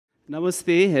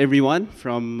Namaste, everyone.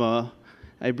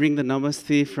 I bring the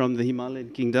Namaste from the Himalayan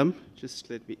kingdom. Just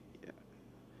let me.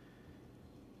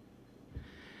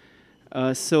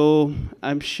 So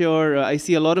I'm sure I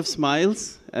see a lot of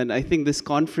smiles, and I think this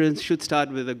conference should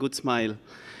start with a good smile.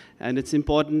 And it's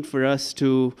important for us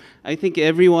to, I think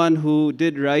everyone who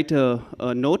did write a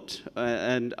note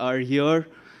and are here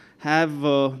have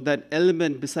that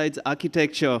element besides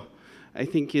architecture. I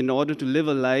think in order to live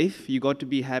a life, you got to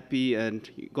be happy and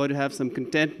you got to have some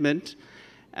contentment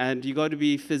and you got to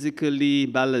be physically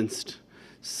balanced.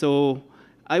 So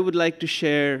I would like to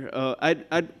share,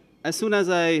 as soon as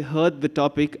I heard the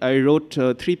topic, I wrote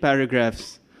 3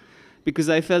 paragraphs because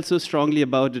I felt so strongly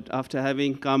about it after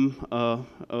having come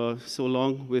so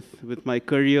long with my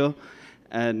career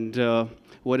and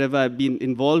whatever I've been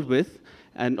involved with,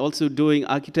 and also doing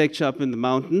architecture up in the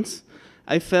mountains.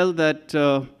 I felt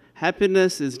that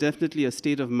happiness is definitely a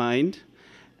state of mind.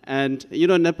 And, you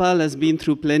know, Nepal has been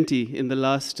through plenty in the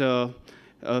last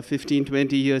 15,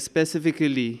 20 years.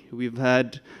 Specifically, we've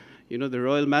had, you know, the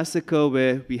Royal Massacre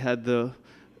where we had the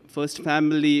first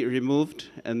family removed,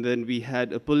 and then we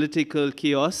had a political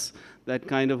chaos that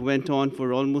kind of went on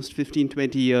for almost 15,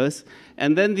 20 years,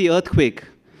 and then the earthquake.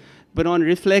 But on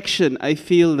reflection, I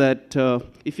feel that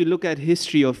if you look at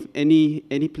history of any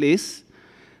place,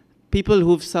 people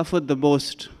who've suffered the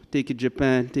most, take it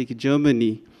Japan, take it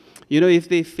Germany, you know, if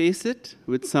they face it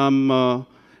with some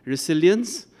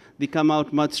resilience, they come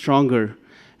out much stronger.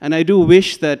 And I do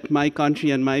wish that my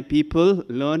country and my people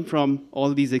learn from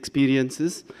all these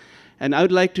experiences. And I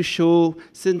would like to show,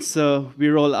 since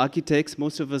we're all architects,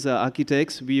 most of us are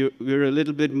architects, we're a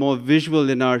little bit more visual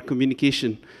in our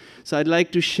communication. So I'd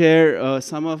like to share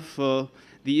some of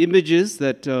the images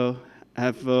that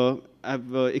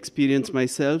I've experienced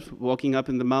myself walking up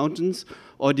in the mountains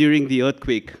or during the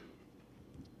earthquake.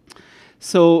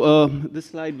 So this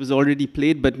slide was already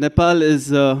played, but Nepal is,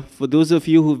 for those of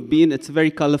you who've been, it's a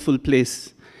very colorful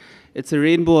place. It's a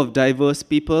rainbow of diverse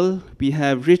people. We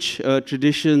have rich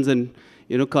traditions and,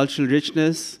 you know, cultural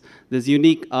richness. There's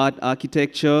unique art,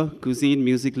 architecture, cuisine,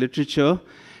 music, literature.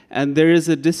 And there is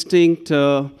a distinct,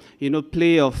 you know,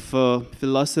 play of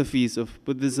philosophies of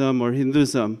Buddhism or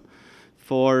Hinduism.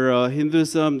 For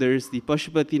Hinduism, there is the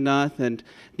Pashupatinath, and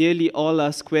nearly all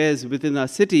our squares within our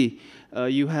city,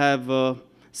 you have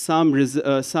some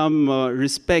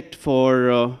respect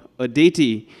for a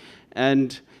deity.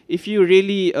 And if you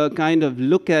really kind of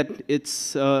look at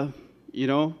its, you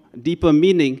know, deeper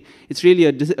meaning, it's really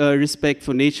a respect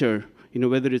for nature. You know,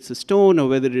 whether it's a stone or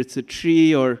whether it's a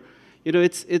tree or, you know,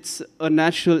 it's a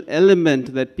natural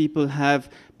element that people have.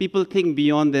 People think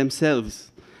beyond themselves.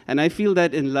 And I feel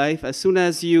that in life, as soon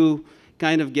as you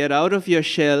kind of get out of your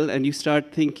shell and you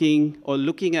start thinking or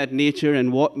looking at nature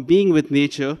and being with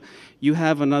nature, you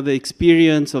have another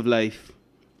experience of life.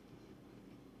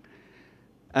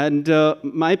 And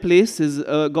my place has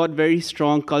got very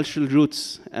strong cultural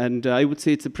roots, and I would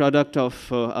say it's a product of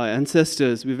our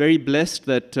ancestors. We're very blessed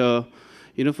that,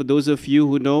 you know, for those of you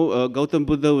who know, Gautam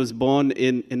Buddha was born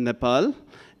in Nepal,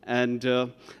 and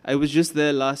I was just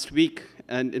there last week,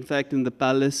 and in fact in the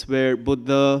palace where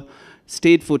Buddha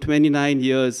stayed for 29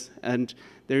 years, and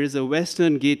there is a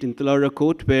western gate in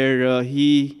Tularakot where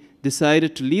he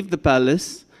decided to leave the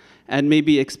palace and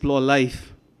maybe explore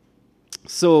life.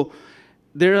 So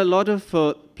there are a lot of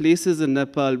places in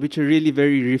Nepal which are really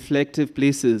very reflective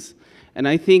places. And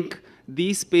I think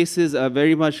these spaces are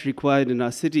very much required in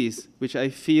our cities, which I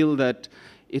feel that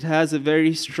it has a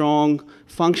very strong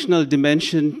functional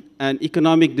dimension and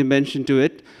economic dimension to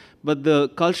it. But the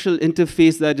cultural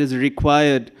interface that is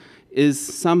required is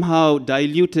somehow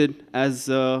diluted as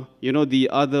you know, the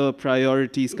other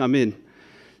priorities come in.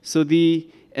 So the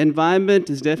environment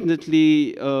is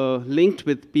definitely linked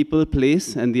with people,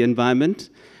 place, and the environment.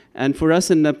 And for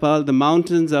us in Nepal, the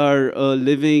mountains are a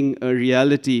living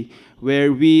reality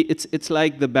where it's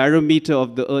like the barometer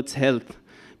of the Earth's health.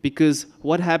 Because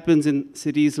what happens in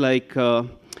cities like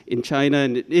in China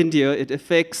and in India, it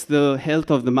affects the health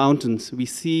of the mountains. We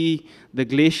see the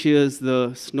glaciers,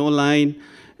 the snow line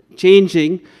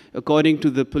changing according to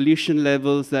the pollution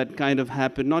levels that kind of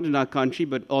happen, not in our country,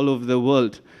 but all over the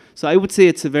world. So I would say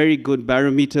it's a very good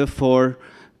barometer for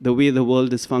the way the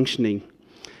world is functioning.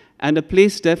 And a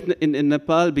place definitely in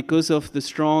Nepal, because of the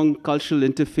strong cultural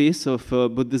interface of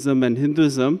Buddhism and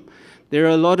Hinduism, there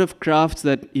are a lot of crafts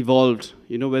that evolved,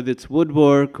 you know, whether it's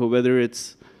woodwork or whether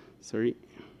it's,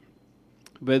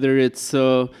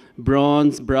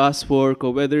 bronze, brass work,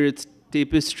 or whether it's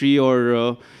tapestry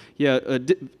or, there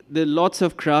are lots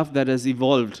of craft that has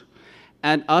evolved.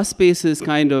 And our spaces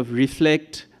kind of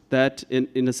reflect that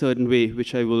in a certain way,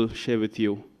 which I will share with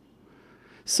you.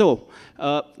 So,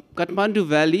 Kathmandu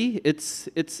Valley,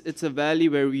 it's a valley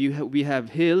where we have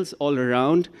hills all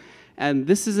around, and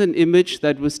this is an image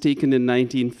that was taken in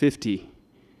 1950.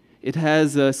 It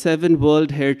has 7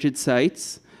 World Heritage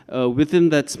Sites. Within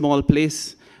that small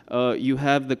place, you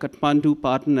have the Kathmandu,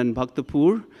 Patan, and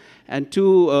Bhaktapur, and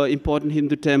 2 important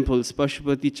Hindu temples,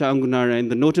 Pashupati, Changunara,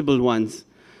 the notable ones.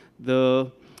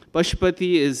 The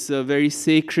Pashupati is a very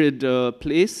sacred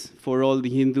place for all the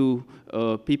Hindu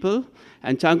people,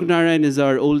 and Changunara is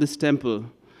our oldest temple.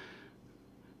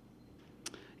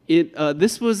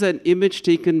 This was an image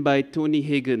taken by Tony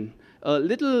Hagen. A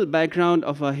little background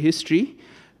of our history.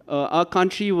 Our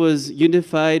country was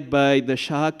unified by the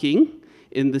Shah king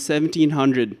in the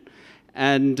 1700.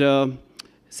 And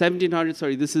 1700,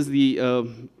 sorry, this is the,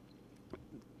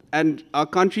 and our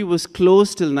country was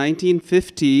closed till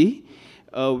 1950,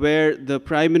 where the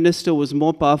prime minister was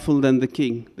more powerful than the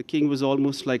king. The king was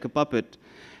almost like a puppet.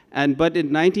 But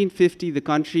in 1950, the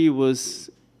country was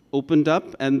opened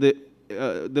up, and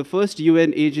the first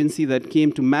UN agency that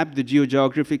came to map the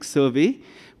geographic survey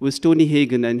was Tony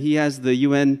Hagen, and he has the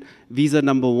UN visa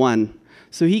number 1.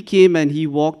 So he came and he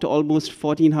walked almost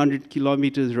 1,400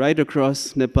 kilometers right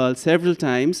across Nepal several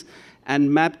times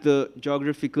and mapped the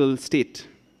geographical state.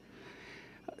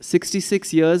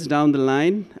 66 years down the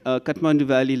line, Kathmandu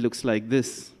Valley looks like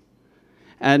this.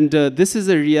 And this is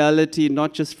a reality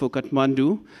not just for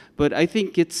Kathmandu, but I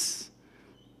think it's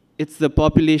the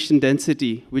population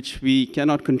density, which we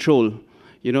cannot control.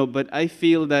 But I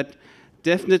feel that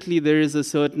definitely there is a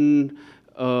certain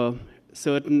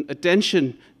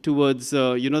attention towards,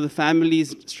 the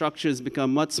family's structures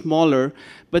become much smaller,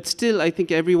 but still I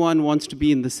think everyone wants to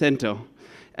be in the center.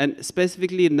 And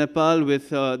specifically in Nepal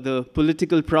with the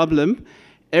political problem,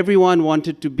 everyone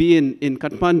wanted to be in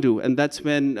Kathmandu, and that's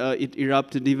when it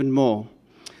erupted even more.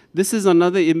 This is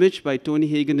another image by Tony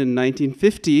Hagen in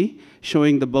 1950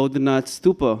 showing the Bodhanath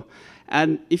Stupa.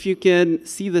 And if you can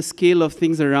see the scale of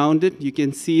things around it, you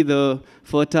can see the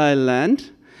fertile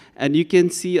land, and you can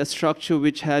see a structure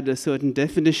which had a certain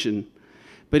definition.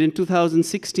 But in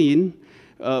 2016,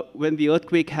 when the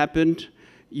earthquake happened,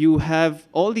 you have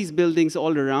all these buildings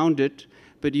all around it,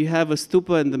 but you have a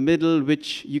stupa in the middle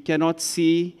which you cannot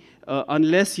see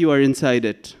unless you are inside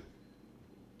it.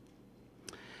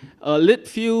 A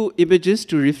few images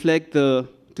to reflect the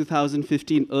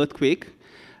 2015 earthquake.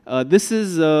 This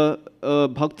is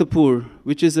Bhaktapur,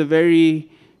 which is a very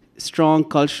strong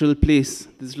cultural place.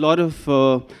 There's a lot of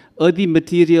earthy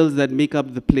materials that make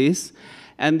up the place.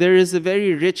 And there is a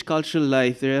very rich cultural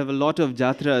life. They have a lot of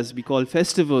jatras, we call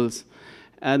festivals.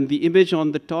 And the image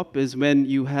on the top is when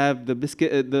you have the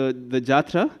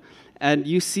jatra, and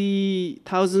you see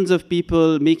thousands of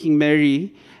people making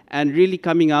merry and really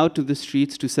coming out to the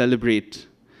streets to celebrate.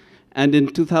 And in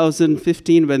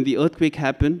 2015, when the earthquake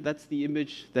happened, that's the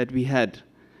image that we had.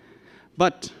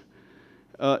 But,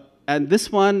 and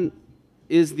this one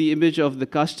is the image of the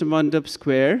Kashtamandap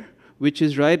Square, which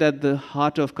is right at the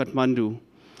heart of Kathmandu.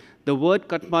 The word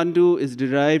Kathmandu is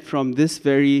derived from this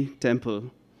very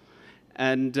temple.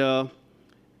 And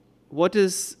what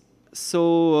is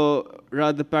so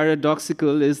rather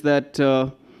paradoxical is that,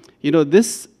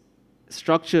 this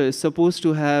structure is supposed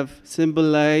to have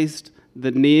symbolized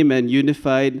the name and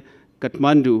unified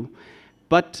Kathmandu.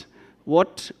 But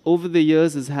what over the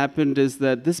years has happened is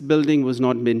that this building was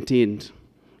not maintained.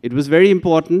 It was very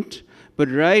important, but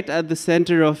right at the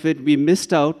center of it, we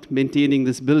missed out maintaining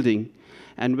this building.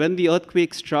 And when the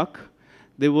earthquake struck,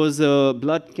 there was a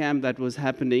blood camp that was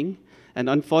happening, and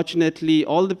unfortunately,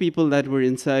 all the people that were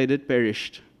inside it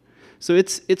perished. So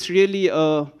it's really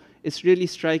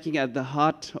striking at the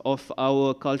heart of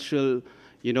our cultural,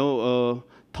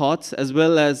 thoughts, as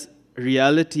well as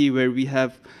reality, where we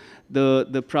have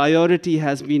the priority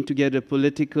has been to get a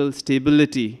political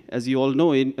stability. As you all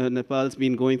know, Nepal's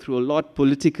been going through a lot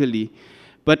politically,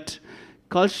 but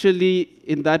culturally,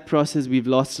 in that process, we've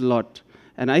lost a lot.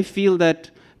 And I feel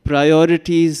that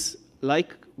priorities,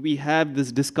 like we have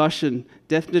this discussion,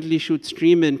 definitely should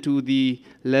stream into the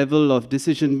level of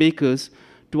decision makers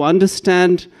to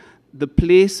understand the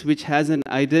place which has an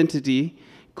identity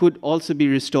could also be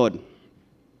restored.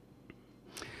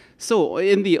 So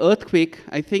in the earthquake,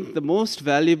 I think the most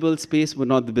valuable space were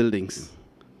not the buildings.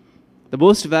 The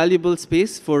most valuable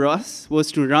space for us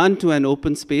was to run to an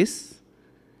open space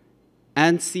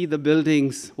and see the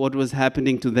buildings, what was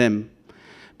happening to them.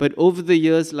 But over the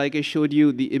years, like I showed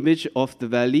you the image of the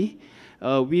valley,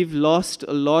 we've lost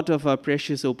a lot of our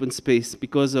precious open space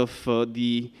because of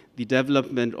the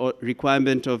development or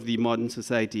requirement of the modern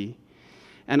society.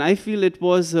 And I feel it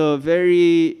was a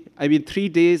very, 3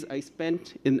 days I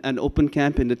spent in an open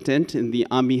camp in a tent in the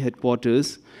Army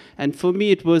headquarters. And for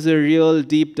me, it was a real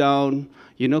deep down,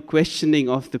 questioning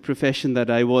of the profession that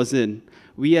I was in.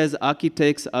 We as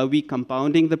architects, are we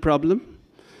compounding the problem?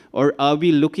 Or are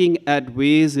we looking at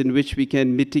ways in which we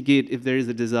can mitigate if there is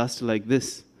a disaster like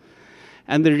this?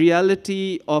 And the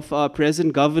reality of our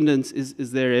present governance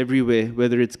is there everywhere,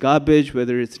 whether it's garbage,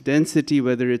 whether it's density,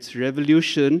 whether it's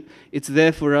revolution, it's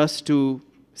there for us to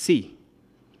see.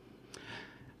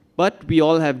 But we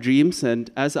all have dreams, and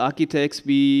as architects,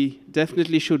 we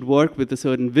definitely should work with a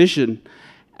certain vision.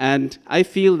 And I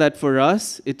feel that for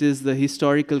us, it is the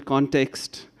historical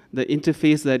context, the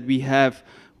interface that we have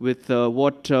with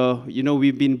what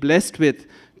we've been blessed with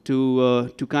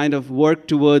to kind of work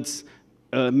towards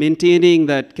maintaining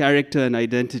that character and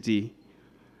identity.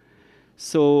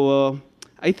 So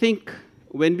I think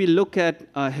when we look at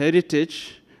our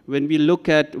heritage, when we look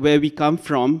at where we come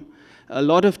from, a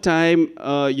lot of time,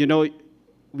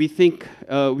 we think,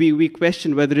 we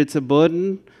question whether it's a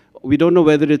burden. We don't know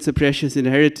whether it's a precious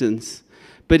inheritance,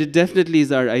 but it definitely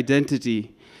is our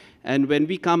identity. And when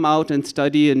we come out and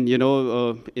study in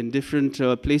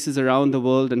different places around the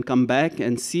world and come back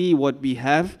and see what we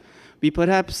have, we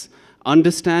perhaps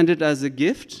understand it as a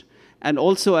gift. And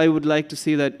also I would like to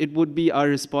say that it would be our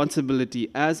responsibility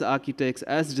as architects,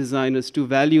 as designers, to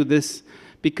value this,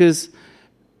 because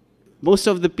most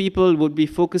of the people would be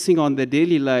focusing on their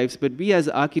daily lives, but we as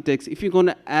architects, if you're going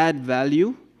to add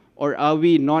value, or are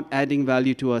we not adding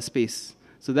value to our space?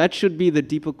 So that should be the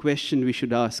deeper question we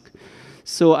should ask.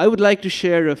 So I would like to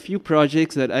share a few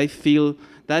projects that I feel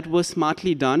that were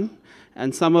smartly done,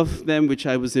 and some of them which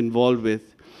I was involved with.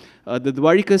 The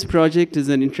Dwarikas project is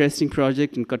an interesting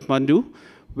project in Kathmandu,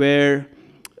 where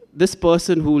this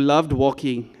person who loved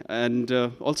walking, and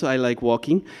also I like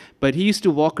walking, but he used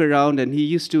to walk around and he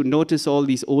used to notice all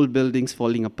these old buildings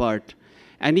falling apart.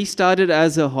 And he started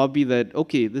as a hobby that,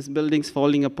 okay, this building's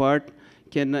falling apart,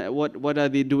 what are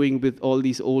they doing with all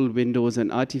these old windows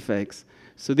and artifacts?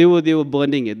 So they were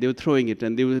burning it, they were throwing it,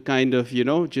 and they were kind of,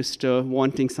 just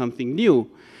wanting something new.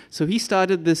 So he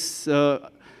started this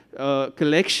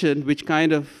collection, which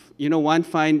kind of, one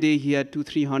fine day he had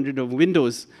 200-300 of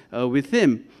windows with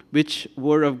him, which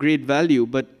were of great value,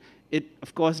 but it,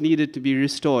 of course, needed to be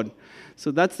restored.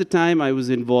 So that's the time I was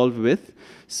involved with.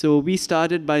 So we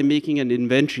started by making an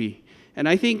inventory. And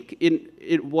I think in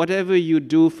whatever you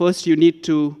do, first you need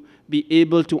to be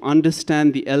able to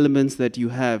understand the elements that you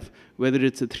have, whether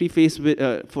it's a three-phase,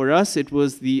 for us, it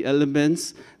was the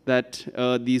elements that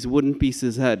these wooden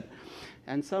pieces had.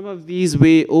 And some of these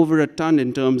weigh over a ton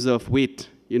in terms of weight.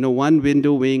 One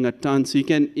window weighing a ton. So you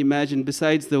can imagine,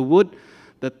 besides the wood,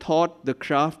 the thought, the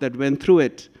craft that went through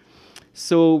it.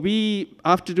 So we,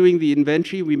 after doing the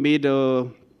inventory, we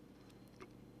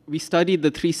studied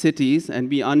the 3 cities, and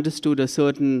we understood a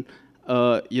certain,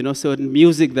 certain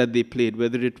music that they played,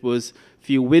 whether it was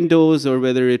few windows or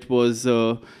whether it was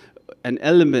an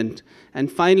element.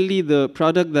 And finally, the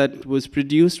product that was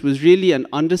produced was really an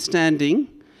understanding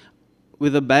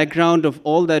with a background of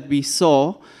all that we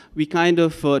saw. We kind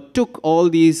of took all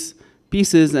these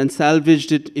pieces and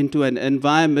salvaged it into an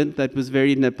environment that was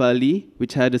very Nepali,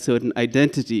 which had a certain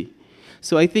identity.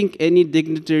 So I think any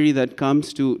dignitary that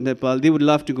comes to Nepal, they would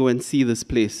love to go and see this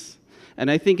place.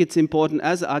 And I think it's important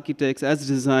as architects, as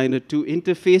designers, to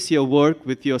interface your work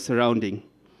with your surrounding.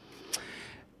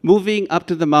 Moving up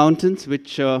to the mountains,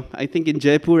 which I think in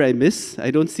Jaipur I miss.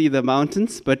 I don't see the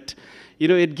mountains, but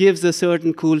it gives a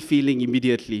certain cool feeling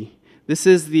immediately. This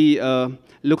is the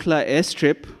Lukla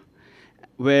airstrip,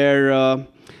 where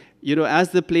as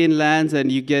the plane lands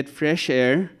and you get fresh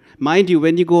air. Mind you,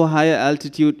 when you go higher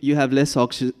altitude, you have less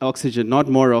oxygen, not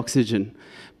more oxygen.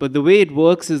 But the way it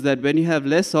works is that when you have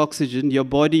less oxygen, your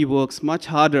body works much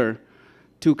harder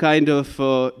to kind of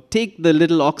take the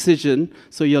little oxygen,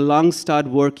 so your lungs start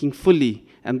working fully.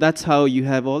 And that's how you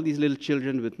have all these little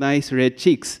children with nice red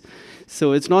cheeks.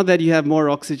 So it's not that you have more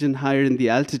oxygen higher in the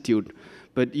altitude,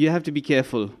 but you have to be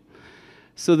careful.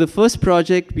 So the first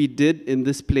project we did in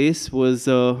this place was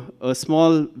a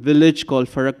small village called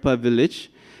Farakpa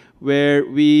village, where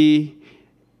we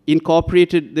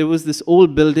incorporated, there was this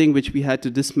old building which we had to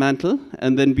dismantle,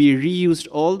 and then we reused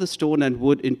all the stone and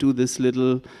wood into this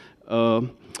little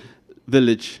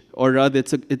village, or rather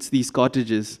it's these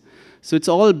cottages. So it's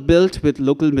all built with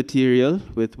local material,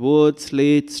 with wood,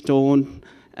 slate, stone,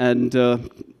 and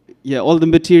all the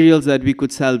materials that we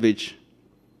could salvage.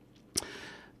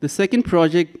 The second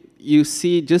project you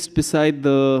see just beside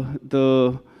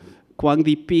the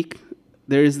Kwangdi Peak,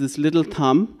 there is this little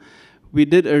thumb we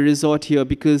did a resort here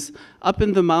because up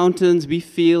in the mountains, we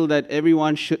feel that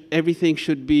everything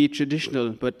should be traditional.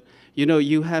 But you know,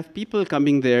 you have people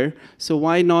coming there, so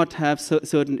why not have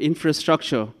certain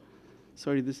infrastructure?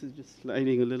 Sorry, this is just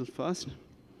sliding a little fast.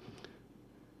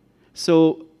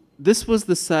 So this was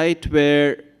the site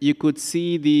where you could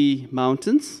see the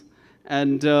mountains,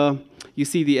 and you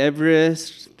see the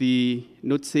Everest, the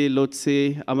Nutse,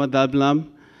 Lhotse, Amadablam,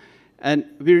 and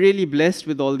we're really blessed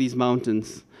with all these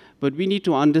mountains. But we need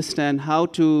to understand how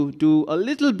to do a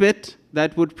little bit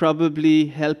that would probably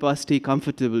help us stay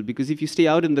comfortable, because if you stay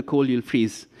out in the cold, you'll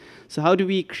freeze. So how do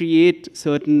we create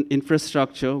certain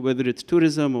infrastructure, whether it's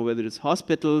tourism or whether it's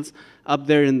hospitals, up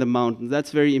there in the mountains?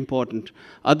 That's very important.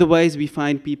 Otherwise, we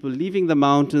find people leaving the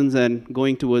mountains and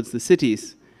going towards the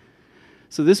cities.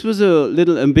 So this was a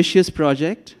little ambitious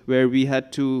project where we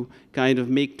had to kind of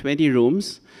make 20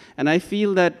 rooms. And I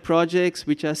feel that projects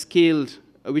which are scaled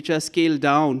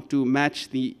down to match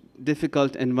the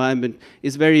difficult environment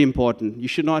is very important. You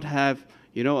should not have,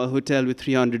 you know, a hotel with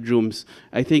 300 rooms.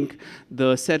 I think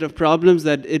the set of problems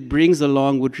that it brings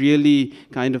along would really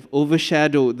kind of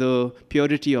overshadow the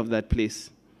purity of that place.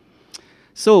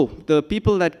 So the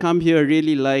people that come here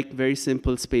really like very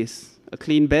simple space. A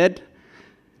clean bed,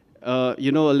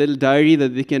 you know, a little diary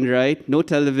that they can write, no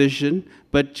television,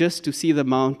 but just to see the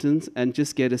mountains and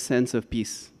just get a sense of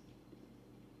peace.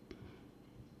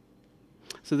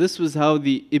 So this was how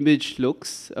the image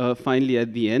looks finally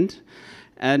at the end.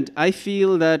 And I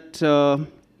feel that,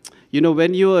 you know,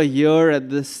 when you are here at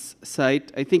this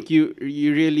site, I think you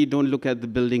really don't look at the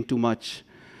building too much.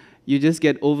 You just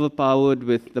get overpowered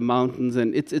with the mountains,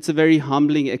 and it's a very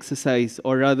humbling exercise,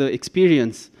 or rather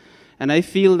experience. And I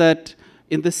feel that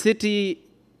in the city,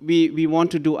 we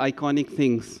want to do iconic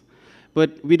things,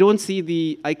 but we don't see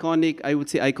the iconic, I would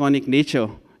say, iconic nature,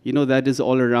 you know, that is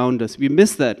all around us. We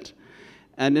miss that.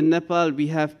 And in Nepal, we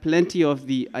have plenty of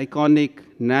the iconic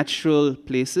natural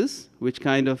places which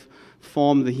kind of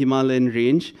form the Himalayan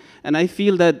range. And I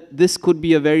feel that this could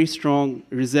be a very strong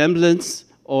resemblance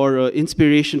or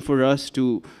inspiration for us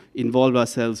to involve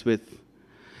ourselves with.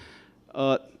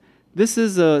 This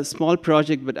is a small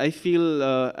project, but I feel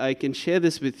I can share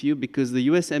this with you because the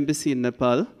US Embassy in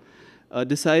Nepal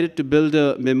decided to build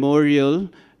a memorial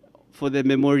for their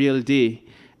Memorial Day.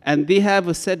 And they have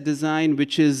a set design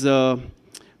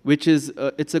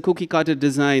it's a cookie-cutter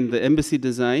design, the embassy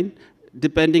design,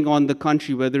 depending on the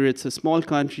country, whether it's a small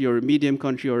country or a medium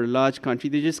country or a large country,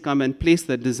 they just come and place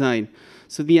that design.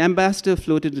 So the ambassador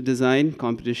floated a design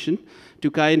competition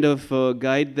to kind of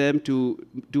guide them to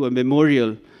do a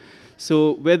memorial.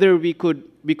 So whether we could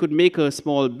make a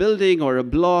small building or a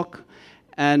block,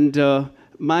 and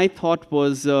my thought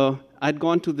was I'd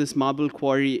gone to this marble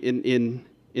quarry in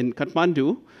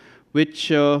Kathmandu,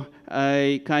 which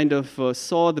I kind of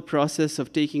saw the process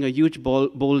of taking a huge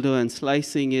boulder and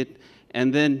slicing it,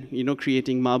 and then, you know,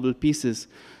 creating marble pieces.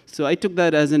 So I took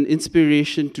that as an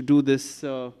inspiration to do this,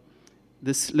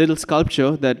 this little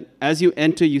sculpture that as you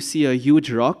enter, you see a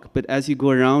huge rock, but as you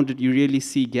go around it, you really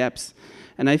see gaps.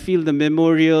 And I feel the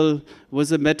memorial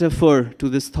was a metaphor to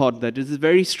this thought that it is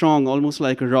very strong, almost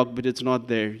like a rock, but it's not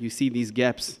there. You see these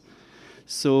gaps.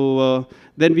 So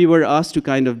then we were asked to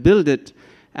kind of build it.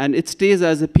 And it stays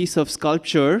as a piece of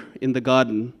sculpture in the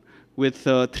garden with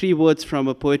 3 words from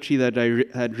a poetry that I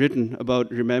had written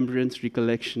about remembrance,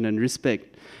 recollection, and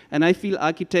respect. And I feel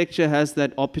architecture has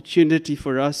that opportunity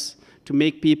for us to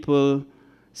make people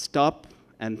stop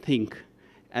and think,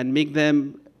 and make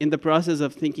them, in the process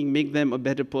of thinking, make them a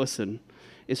better person.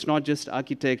 It's not just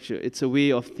architecture, it's a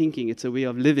way of thinking, it's a way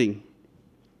of living.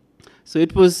 So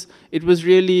it was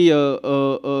really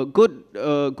a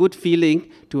good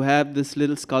feeling to have this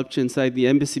little sculpture inside the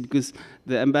embassy, because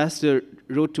the ambassador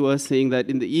wrote to us saying that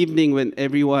in the evening when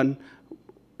everyone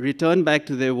returned back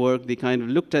to their work, they kind of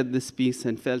looked at this piece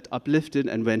and felt uplifted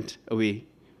and went away.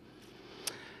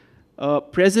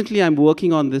 Presently, I'm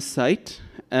working on this site,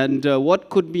 and what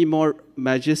could be more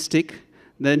majestic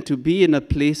than to be in a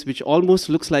place which almost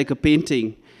looks like a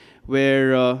painting,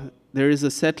 where there is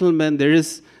a settlement, there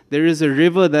is a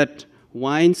river that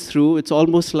winds through. It's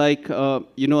almost like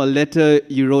you know, a letter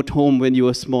you wrote home when you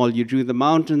were small. You drew the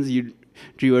mountains, you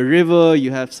drew a river,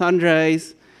 you have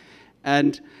sunrise.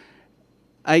 And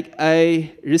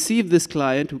I received this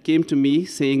client who came to me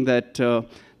saying that,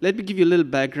 let me give you a little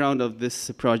background of this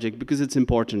project because it's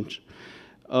important.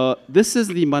 This is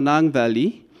the Manang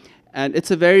Valley, and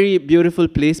it's a very beautiful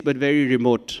place but very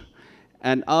remote.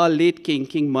 And our late king,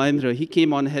 King Mahendra, he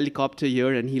came on a helicopter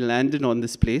here and he landed on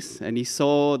this place and he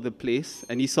saw the place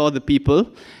and he saw the people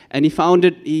and he found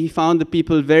the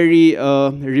people very,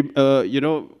 you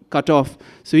know, cut off.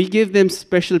 So he gave them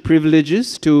special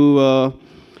privileges to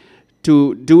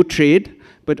do trade.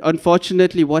 But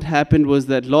unfortunately, what happened was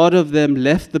that a lot of them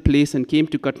left the place and came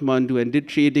to Kathmandu and did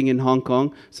trading in Hong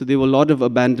Kong. So there were a lot of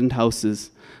abandoned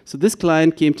houses. So this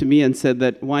client came to me and said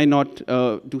that why not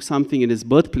do something in his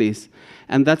birthplace?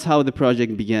 And that's how the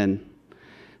project began.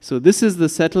 So this is the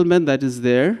settlement that is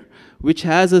there, which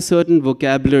has a certain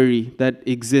vocabulary that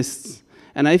exists.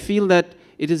 And I feel that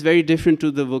it is very different to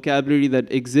the vocabulary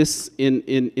that exists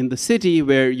in the city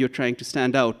where you're trying to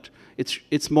stand out.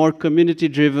 It's more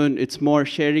community-driven, it's more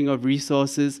sharing of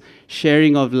resources,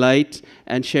 sharing of light,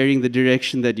 and sharing the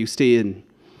direction that you stay in.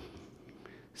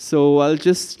 So I'll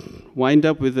just wind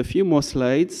up with a few more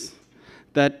slides.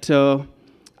 That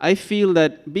I feel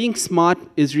that being smart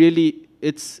is really,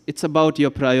 it's about your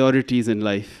priorities in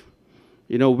life.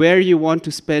 You know, where you want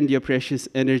to spend your precious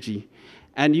energy.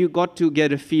 And you got to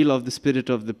get a feel of the spirit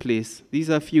of the place. These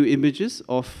are a few images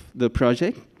of the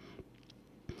project.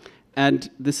 And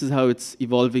this is how it's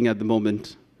evolving at the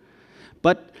moment.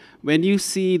 But when you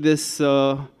see this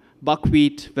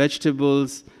buckwheat,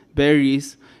 vegetables,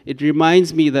 berries, it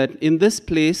reminds me that in this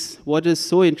place, what is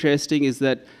so interesting is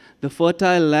that the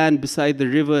fertile land beside the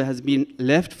river has been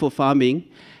left for farming,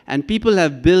 and people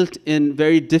have built in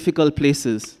very difficult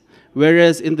places.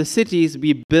 Whereas in the cities,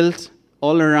 we built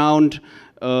all around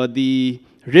the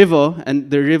river, and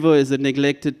the river is a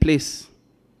neglected place.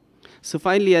 So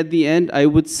finally, at the end, I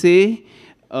would say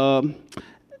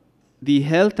the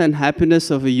health and happiness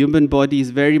of a human body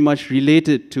is very much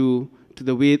related to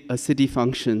the way a city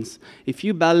functions. If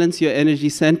you balance your energy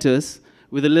centers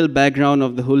with a little background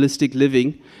of the holistic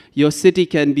living, your city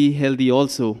can be healthy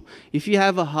also. If you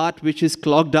have a heart which is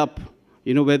clogged up,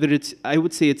 you know, whether it's, I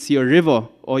would say it's your river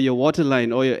or your water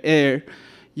line or your air,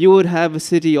 you would have a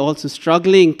city also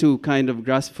struggling to kind of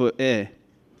grasp for air.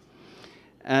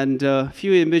 And a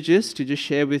few images to just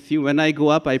share with you. When I go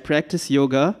up, I practice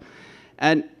yoga.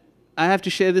 And I have to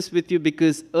share this with you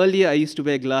because earlier I used to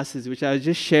wear glasses, which I was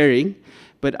just sharing.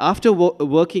 But after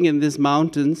working in these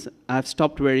mountains, I've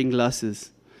stopped wearing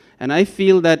glasses. And I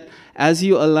feel that as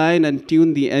you align and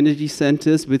tune the energy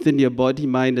centers within your body,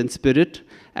 mind, and spirit,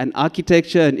 an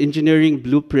architecture and engineering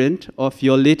blueprint of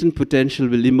your latent potential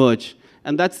will emerge.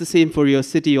 And that's the same for your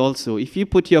city also. If you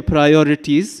put your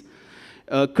priorities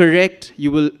correct,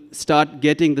 you will start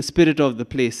getting the spirit of the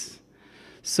place.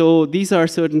 So these are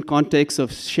certain contexts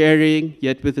of sharing,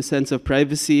 yet with a sense of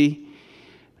privacy,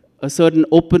 a certain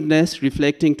openness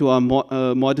reflecting to our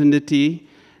modernity,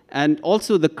 and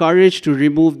also the courage to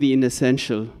remove the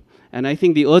inessential. And I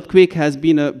think the earthquake has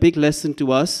been a big lesson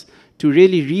to us to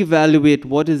really reevaluate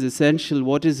what is essential,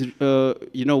 what is,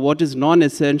 what is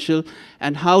non-essential,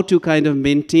 and how to kind of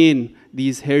maintain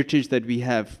these heritage that we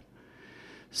have.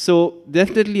 So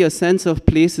definitely a sense of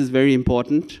place is very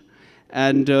important,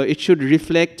 and it should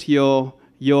reflect your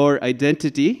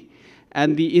identity.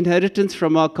 And the inheritance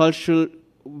from our cultural,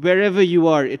 wherever you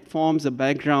are, it forms a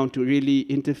background to really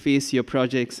interface your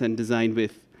projects and design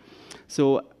with.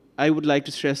 So I would like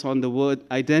to stress on the word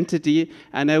identity,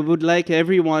 and I would like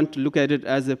everyone to look at it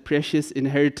as a precious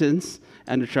inheritance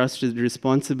and a trusted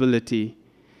responsibility.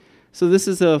 So this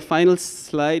is a final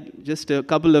slide. Just a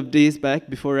couple of days back,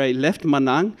 before I left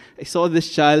Manang, I saw this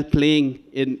child playing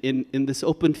in this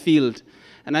open field.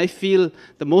 And I feel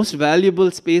the most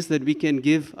valuable space that we can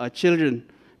give our children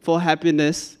for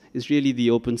happiness is really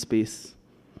the open space.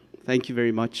 Thank you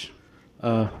very much.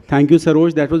 Thank you,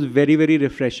 Saroj. That was very, very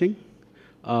refreshing.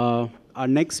 Our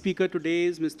next speaker today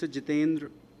is Mr. Jitendra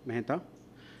Mehta. I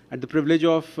had the privilege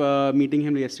of meeting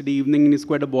him yesterday evening, and he's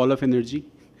quite a ball of energy.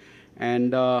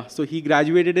 And so he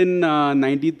graduated in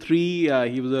 '93.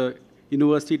 He was a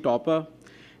university topper.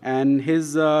 And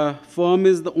his firm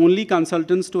is the only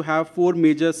consultants to have 4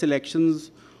 major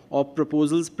selections of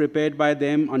proposals prepared by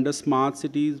them under Smart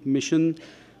Cities Mission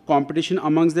competition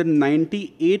amongst the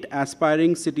 98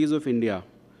 aspiring cities of India.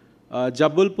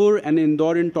 Jabalpur and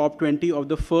Indore in top 20 of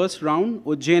the first round,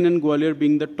 Ujjain and Gwalior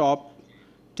being the top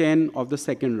 10 of the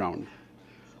second round.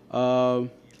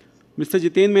 Mr.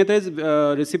 Jitendra Mehta is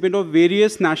recipient of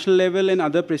various national level and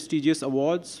other prestigious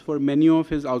awards for many of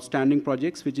his outstanding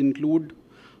projects, which include,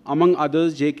 among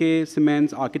others, JK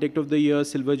Cement's Architect of the Year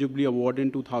Silver Jubilee Award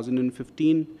in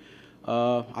 2015,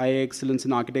 IA Excellence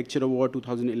in Architecture Award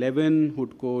 2011,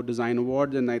 Hoodco Design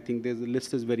Awards, and I think the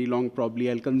list is very long. Probably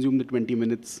I'll consume the 20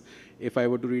 minutes if I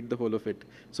were to read the whole of it.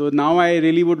 So now I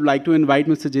really would like to invite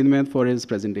Mr. Jitendra Mehta for his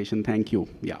presentation. Thank you.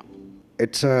 Yeah.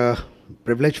 It's a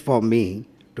privilege for me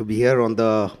to be here on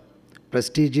the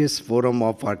prestigious forum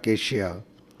of ARCASIA.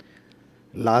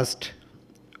 Last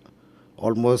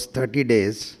almost 30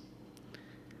 days,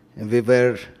 we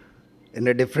were in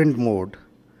a different mode,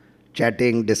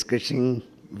 chatting, discussing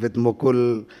with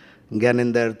Mukul,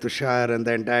 Gyaninder, Tushar, and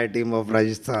the entire team of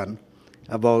Rajasthan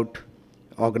about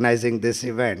organizing this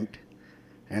event.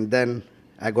 And then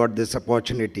I got this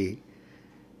opportunity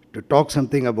to talk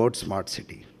something about smart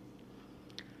city.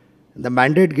 The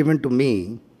mandate given to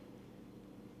me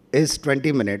is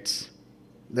 20 minutes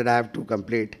that I have to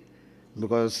complete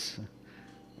because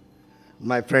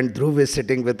my friend Dhruv is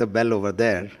sitting with a bell over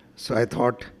there. So I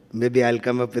thought maybe I'll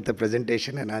come up with a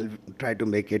presentation and I'll try to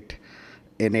make it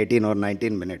in 18 or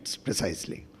 19 minutes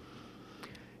precisely.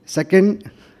 Second,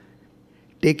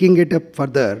 taking it up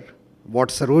further, what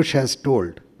Sarosh has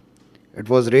told, it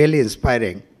was really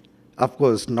inspiring. Of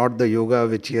course, not the yoga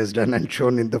which he has done and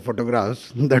shown in the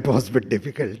photographs. That was a bit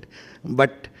difficult.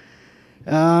 But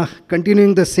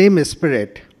continuing the same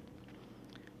spirit,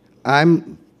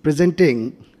 I'm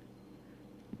presenting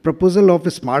proposal of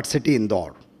a smart city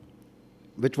Indore,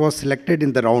 which was selected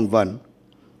in the round 1,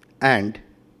 and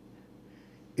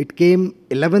it came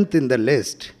 11th in the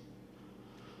list.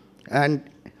 And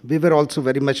we were also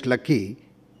very much lucky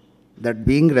that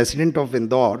being resident of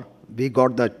Indore, we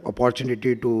got the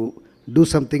opportunity to do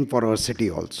something for our city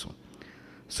also.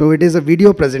 So it is a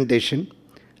video presentation,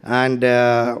 and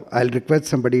I'll request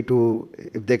somebody to,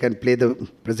 if they can play the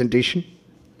presentation.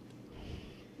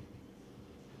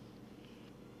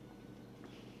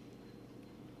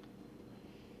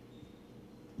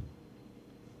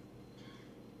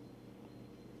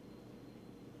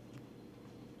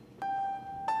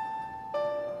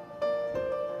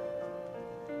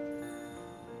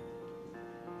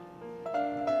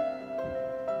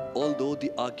 Although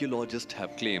the archaeologists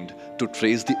have claimed to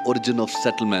trace the origin of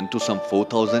settlement to some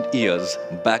 4,000 years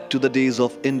back to the days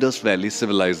of Indus Valley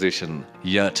civilization,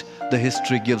 yet the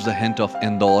history gives a hint of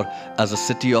Indore as a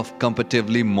city of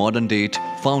comparatively modern date,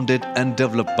 founded and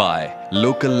developed by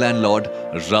local landlord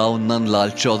Rao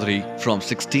Nandlal Chaudhary from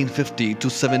 1650 to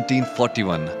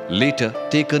 1741, later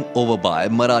taken over by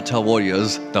Maratha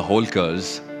warriors, the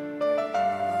Holkars.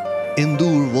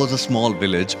 Indur was a small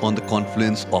village on the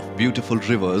confluence of beautiful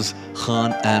rivers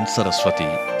Khan and Saraswati,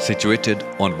 situated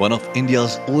on one of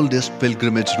India's oldest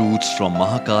pilgrimage routes from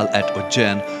Mahakal at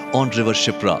Ujjain on river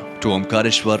Shipra to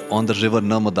Omkareshwar on the river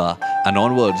Narmada and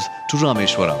onwards to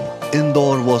Rameshwaram.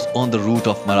 Indore was on the route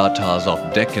of Marathas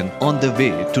of Deccan on their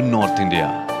way to North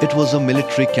India. It was a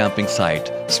military camping site,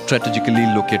 strategically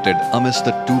located amidst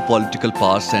the two political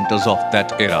power centers of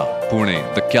that era,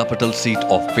 Pune, the capital seat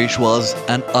of Peshwas,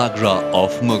 and Agra of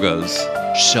Mughals.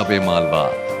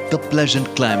 Shab-e-Malwa, the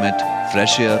pleasant climate,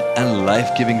 fresh air and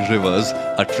life-giving rivers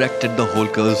attracted the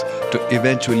Holkars to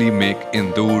eventually make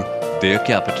Indur their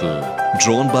capital.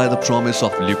 Drawn by the promise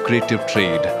of lucrative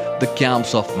trade, the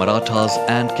camps of Marathas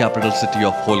and capital city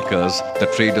of Holkars, the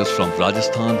traders from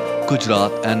Rajasthan,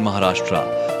 Gujarat and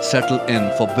Maharashtra, settled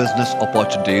in for business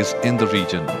opportunities in the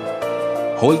region.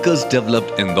 Holkars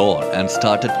developed Indore and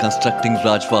started constructing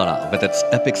Rajwada with its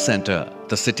epic center.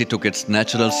 The city took its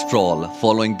natural sprawl,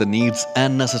 following the needs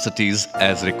and necessities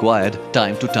as required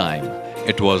time to time.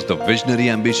 It was the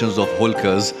visionary ambitions of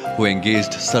Holkars who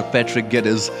engaged Sir Patrick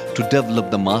Geddes to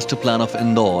develop the master plan of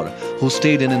Indore, who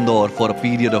stayed in Indore for a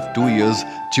period of 2 years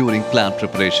during plan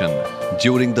preparation.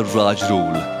 During the Raj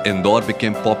rule, Indore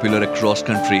became popular across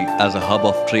country as a hub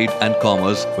of trade and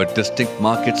commerce with distinct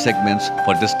market segments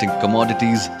for distinct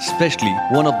commodities, especially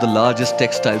one of the largest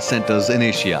textile centers in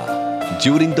Asia.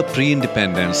 During the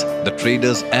pre-independence, the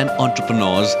traders and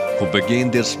entrepreneurs who began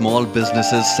their small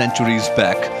businesses centuries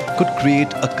back could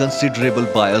create a considerable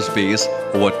buyer's base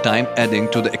over time, adding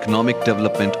to the economic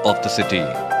development of the city.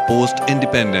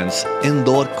 Post-independence,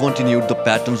 Indore continued the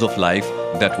patterns of life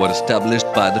that were established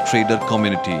by the trader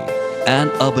community,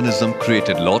 and urbanism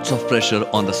created lots of pressure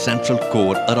on the central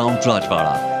core around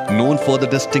Rajwada, known for the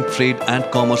distinct trade and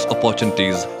commerce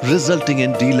opportunities, resulting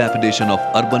in dilapidation of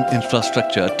urban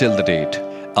infrastructure till the date.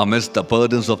 Amidst the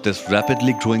burdens of this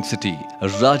rapidly growing city,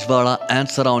 Rajwada and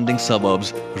surrounding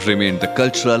suburbs remained the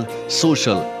cultural,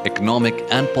 social, economic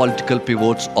and political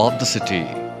pivots of the city.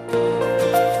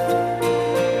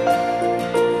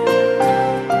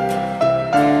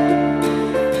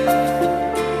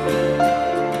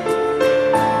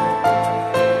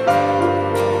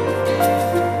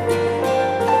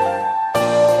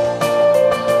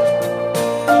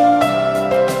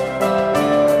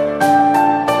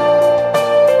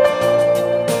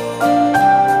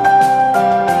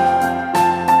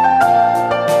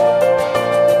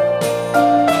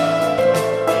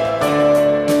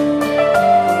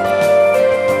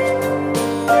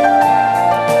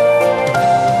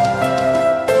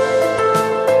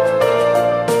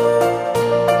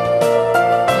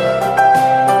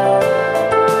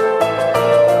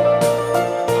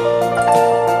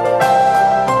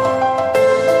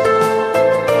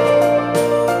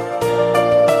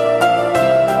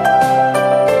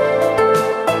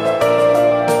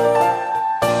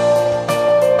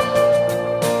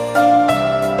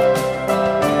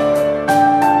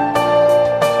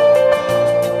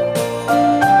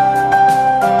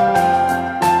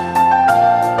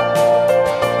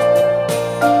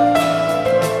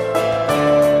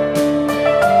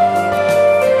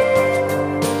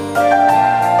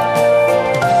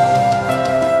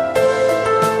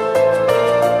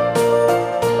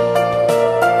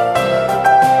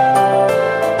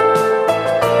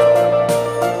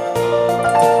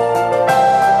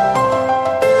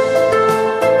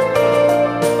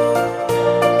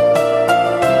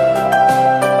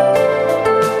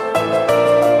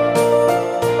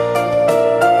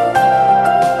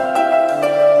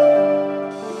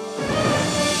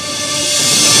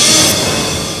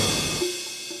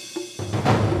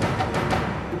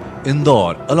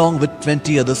 Indore, along with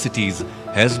 20 other cities,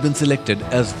 has been selected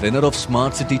as winner of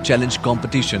Smart City Challenge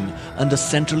competition under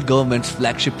central government's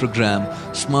flagship program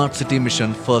Smart City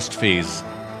Mission First Phase.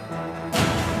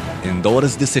 Indore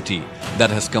is the city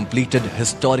that has completed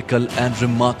historical and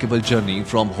remarkable journey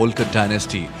from Holkar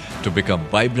dynasty to become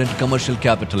vibrant commercial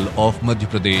capital of Madhya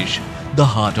Pradesh, the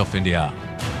heart of India.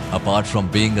 Apart from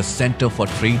being a center for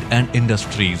trade and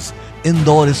industries,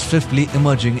 Indore is swiftly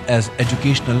emerging as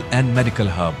educational and medical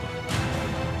hub.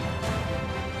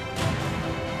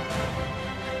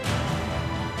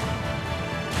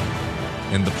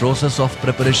 In the process of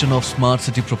preparation of Smart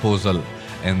City proposal,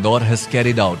 Indore has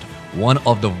carried out one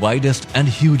of the widest and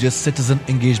hugest citizen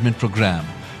engagement program,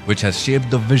 which has shaped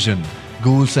the vision,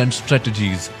 goals and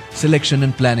strategies, selection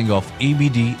and planning of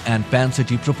ABD and Pan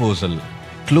City proposal.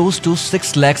 Close to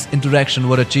 6 lakhs interaction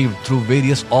were achieved through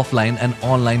various offline and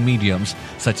online mediums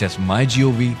such as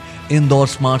MyGov, Indore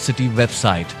Smart City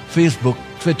website, Facebook,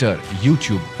 Twitter,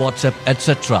 YouTube, WhatsApp,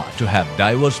 etc. to have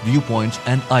diverse viewpoints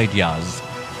and ideas.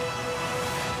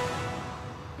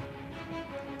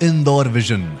 Indore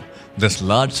Vision. This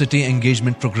large city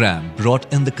engagement program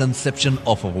brought in the conception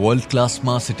of a world-class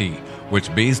smart city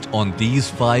which based on these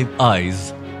 5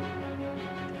 I's: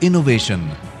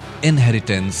 innovation,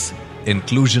 inheritance,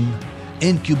 inclusion,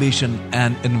 incubation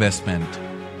and investment.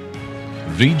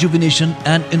 Rejuvenation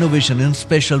and innovation in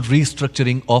special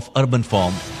restructuring of urban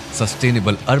form,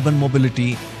 sustainable urban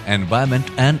mobility, environment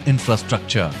and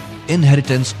infrastructure.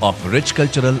 Inheritance of rich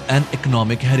cultural and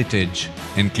economic heritage,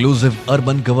 inclusive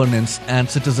urban governance and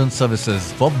citizen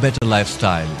services for better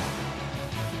lifestyle.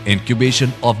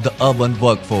 Incubation of the urban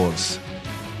workforce,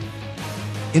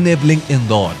 enabling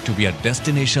Indore to be a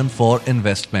destination for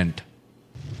investment.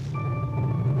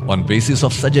 On basis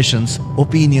of suggestions,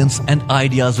 opinions and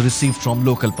ideas received from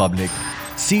local public,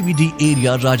 CBD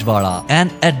area Rajwada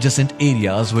and adjacent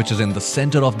areas which is in the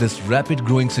center of this rapid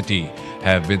growing city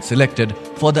have been selected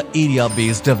for the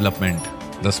area-based development.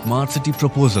 The Smart City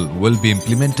proposal will be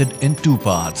implemented in 2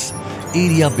 parts: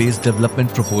 Area-Based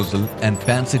Development Proposal and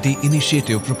Pan City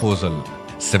Initiative Proposal.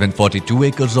 742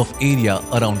 acres of area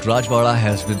around Rajwada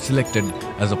has been selected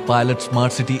as a pilot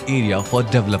Smart City area for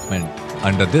development.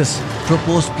 Under this,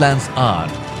 proposed plans are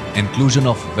inclusion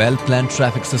of well-planned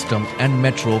traffic system and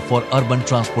metro for urban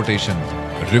transportation,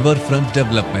 riverfront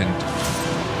development,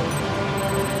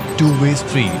 2-way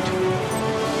street,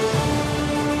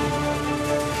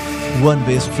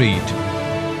 1-way street,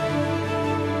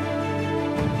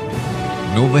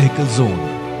 no vehicle zone,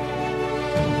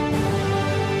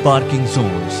 parking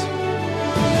zones.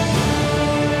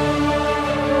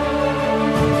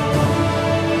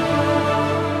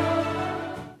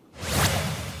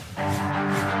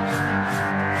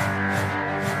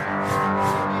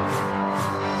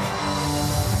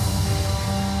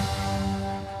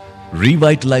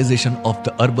 Revitalization of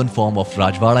the urban form of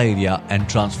Rajwada area and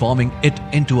transforming it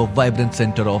into a vibrant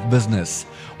center of business,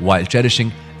 while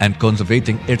cherishing and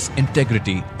conserving its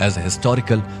integrity as a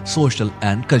historical, social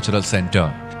and cultural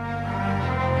center.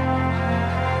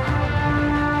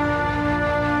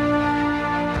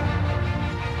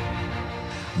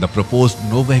 The proposed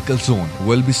no-vehicle zone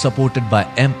will be supported by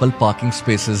ample parking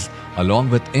spaces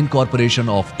along with incorporation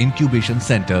of incubation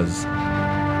centers.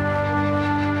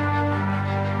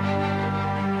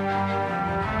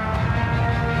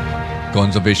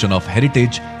 Conservation of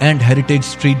heritage and heritage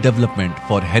street development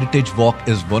for Heritage Walk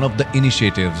is one of the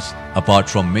initiatives. Apart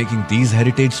from making these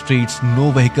heritage streets no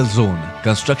vehicle zone,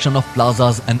 construction of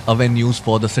plazas and avenues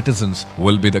for the citizens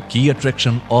will be the key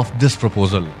attraction of this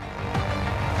proposal.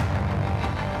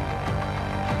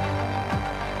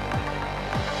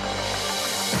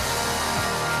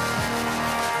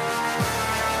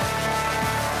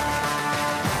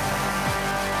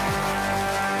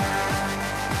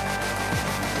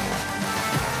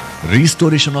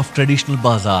 Restoration of traditional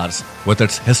bazaars with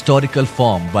its historical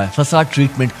form by facade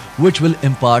treatment, which will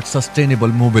impart sustainable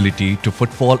mobility to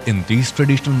footfall in these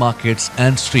traditional markets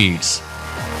and streets.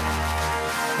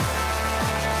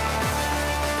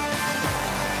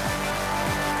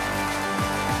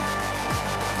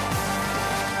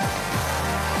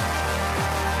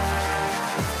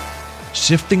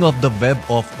 Shifting of the web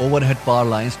of overhead power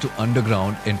lines to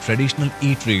underground in traditional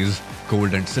eateries,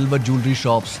 gold and silver jewelry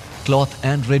shops, cloth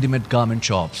and ready-made garment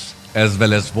shops, as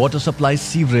well as water supply,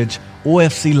 sewerage,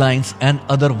 OFC lines and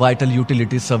other vital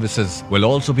utility services will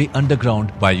also be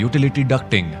underground by utility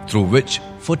ducting, through which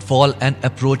footfall and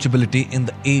approachability in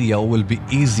the area will be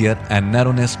easier and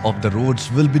narrowness of the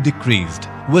roads will be decreased.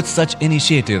 With such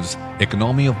initiatives,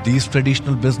 economy of these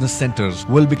traditional business centers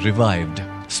will be revived.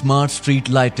 Smart street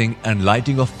lighting and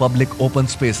lighting of public open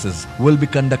spaces will be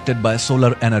conducted by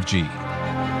solar energy.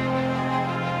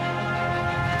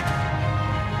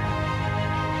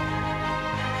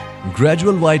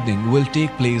 Gradual widening will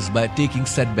take place by taking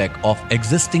setback of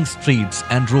existing streets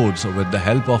and roads with the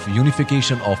help of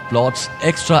unification of plots,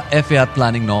 extra FAR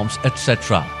planning norms,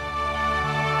 etc.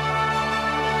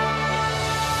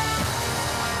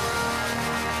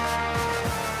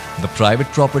 The private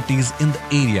properties in the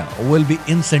area will be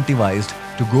incentivized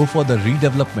to go for the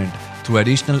redevelopment through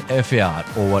additional FAR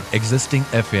over existing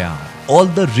FAR. All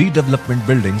the redevelopment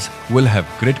buildings will have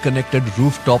grid-connected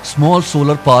rooftop small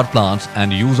solar power plants,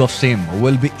 and use of same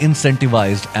will be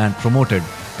incentivized and promoted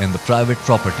in the private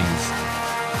properties.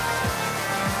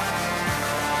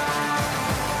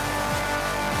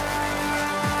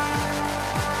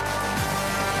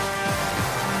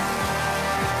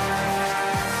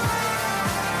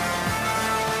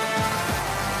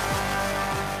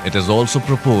 It is also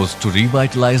proposed to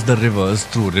revitalize the rivers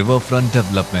through riverfront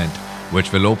development,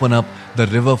 which will open up the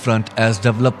riverfront as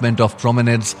development of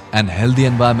promenades and healthy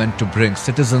environment to bring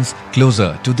citizens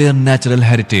closer to their natural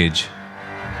heritage.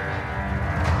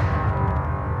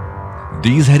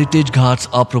 These heritage ghats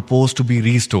are proposed to be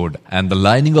restored, and the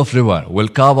lining of river will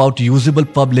carve out usable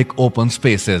public open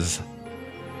spaces.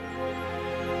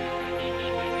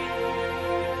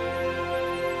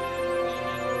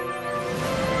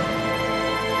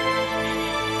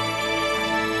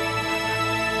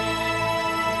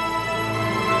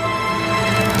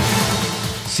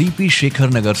 CP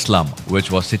Shekhar Nagar slum, which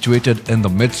was situated in the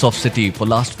midst of city for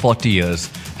last 40 years,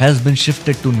 has been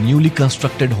shifted to newly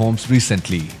constructed homes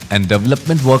recently, and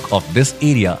development work of this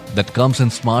area that comes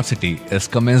in Smart City is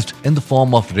commenced in the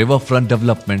form of riverfront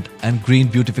development and green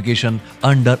beautification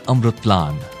under Amrut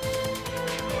Plan.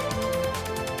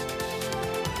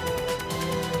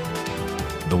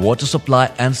 The water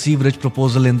supply and sewerage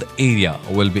proposal in the area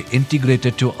will be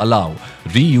integrated to allow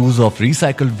reuse of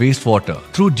recycled wastewater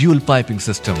through dual piping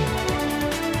system.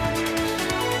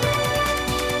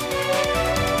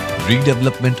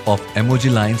 Redevelopment of MOG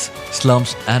lines,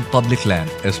 slums and public land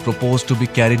is proposed to be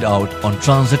carried out on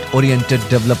transit-oriented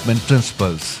development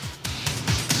principles.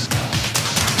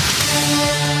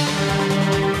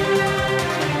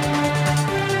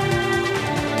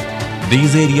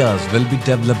 These areas will be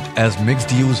developed as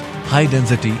mixed-use,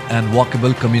 high-density and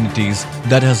walkable communities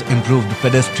that has improved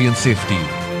pedestrian safety.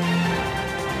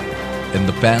 In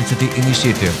the Pan City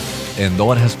initiative,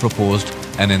 Indore has proposed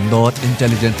an Indore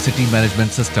Intelligent City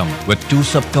Management System with two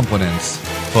sub-components.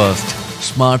 First,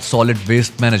 Smart Solid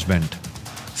Waste Management.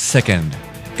 Second,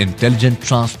 Intelligent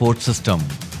Transport System.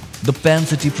 The Pan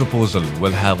City proposal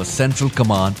will have a central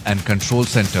command and control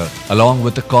center along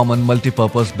with a common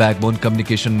multi-purpose backbone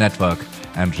communication network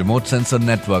and remote sensor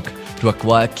network to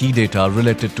acquire key data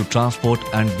related to transport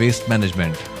and waste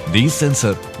management. These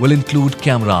sensors will include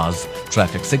cameras,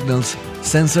 traffic signals,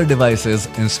 sensor devices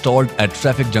installed at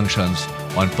traffic junctions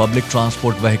on public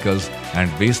transport vehicles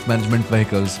and waste management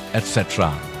vehicles,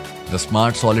 etc. The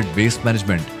Smart Solid Waste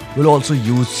Management will also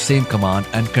use same command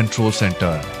and control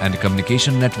center and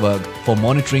communication network for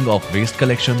monitoring of waste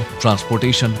collection,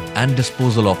 transportation and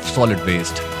disposal of solid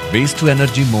waste. Waste to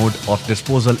energy mode of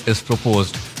disposal is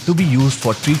proposed to be used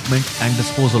for treatment and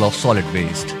disposal of solid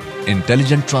waste.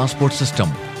 Intelligent transport system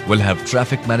will have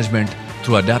traffic management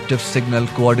through adaptive signal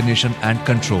coordination and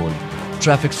control,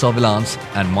 traffic surveillance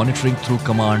and monitoring through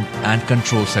command and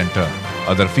control center.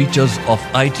 Other features of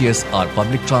ITS are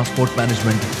public transport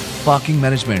management, parking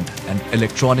management and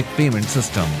electronic payment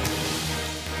system.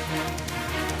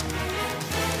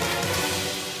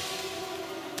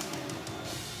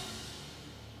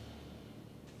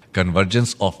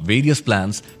 Convergence of various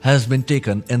plans has been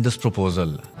taken in this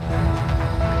proposal.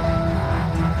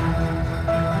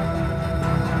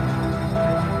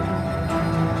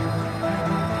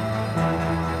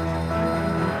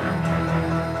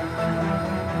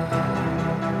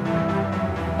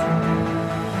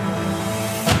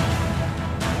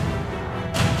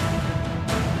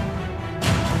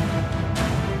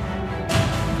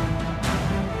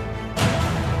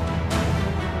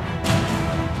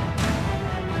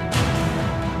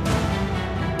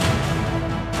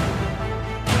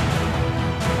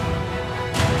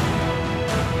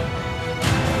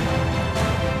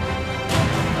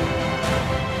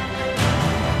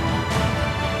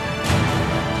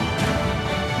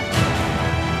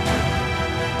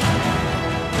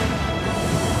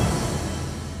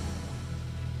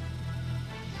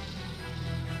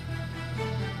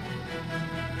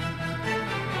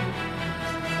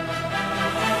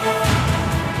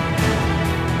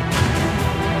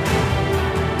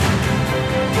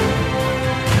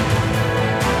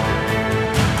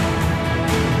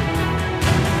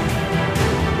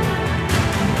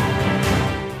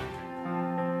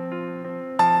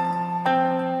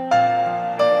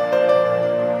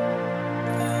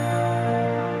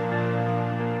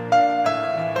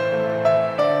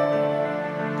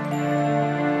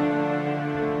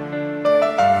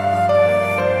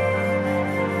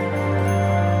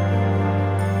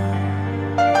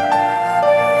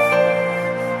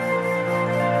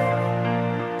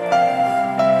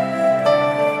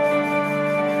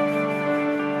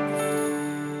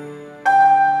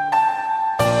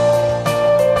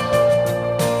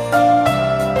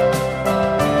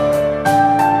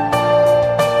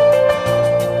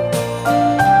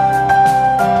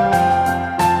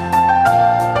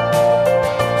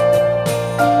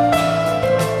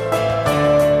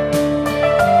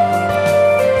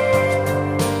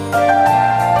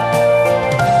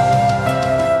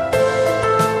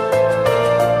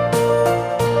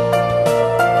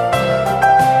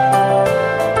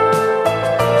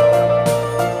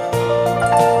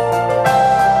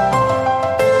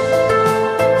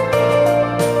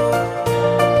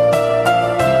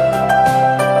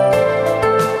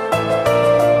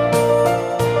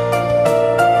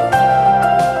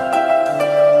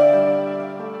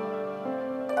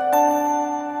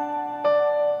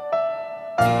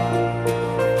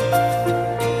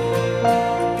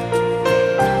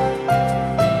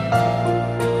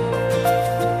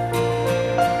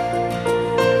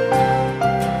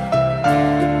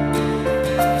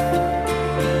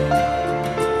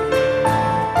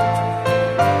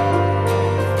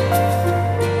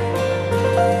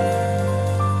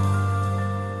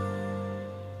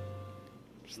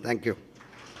 Thank you.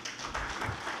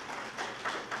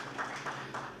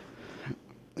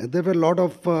 There were a lot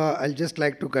of, I'll just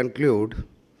like to conclude,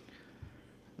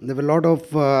 there were a lot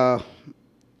of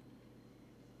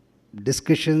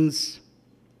discussions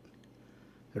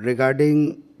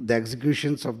regarding the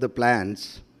executions of the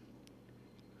plans,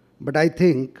 but I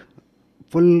think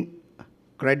full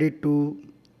credit to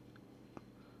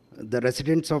the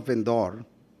residents of Indore,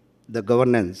 the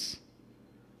governance,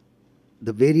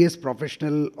 the various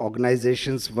professional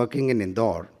organizations working in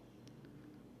Indore,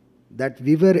 that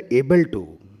we were able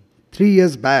to, 3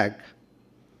 years back,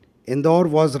 Indore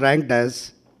was ranked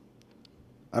as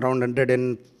around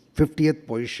 150th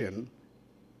position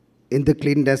in the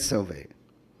cleanliness survey.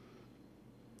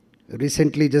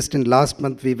 Recently, just in last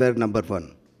month, we were number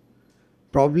 1.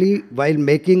 Probably while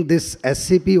making this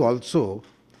SCP also,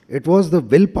 it was the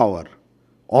willpower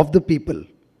of the people.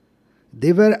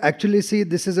 They were actually, see,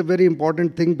 this is a very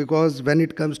important thing, because when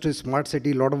it comes to smart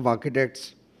city, a lot of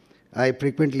architects I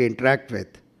frequently interact with,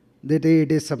 they say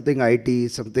it is something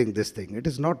IT, something this thing. It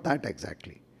is not that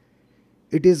exactly.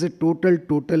 It is a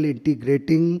total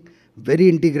integrating, very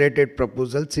integrated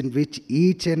proposals in which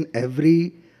each and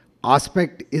every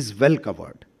aspect is well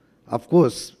covered. Of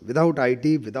course, without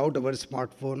IT, without our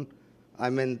smartphone, I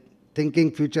mean,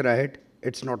 thinking future ahead,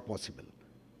 it's not possible.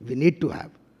 We need to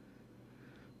have.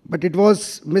 But it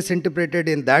was misinterpreted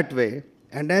in that way,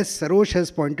 and as Sarosh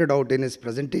has pointed out in his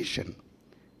presentation,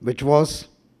 which was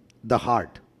the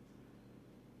heart.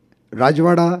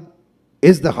 Rajwada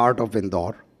is the heart of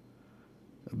Indore,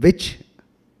 which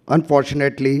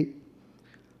unfortunately,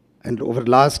 and over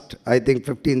last, I think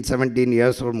 15, 17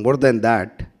 years or more than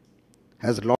that,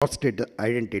 has lost its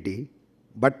identity.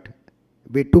 But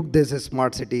we took this as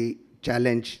Smart City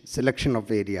Challenge selection of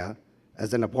area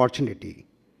as an opportunity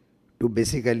to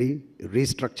basically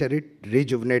restructure it,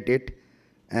 rejuvenate it,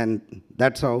 and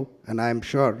that's how, and I am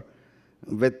sure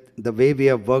with the way we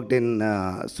have worked in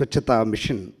Swachhata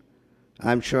mission,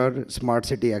 I'm sure Smart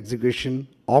City execution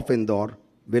of Indore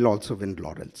will also win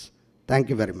laurels. Thank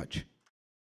you very much.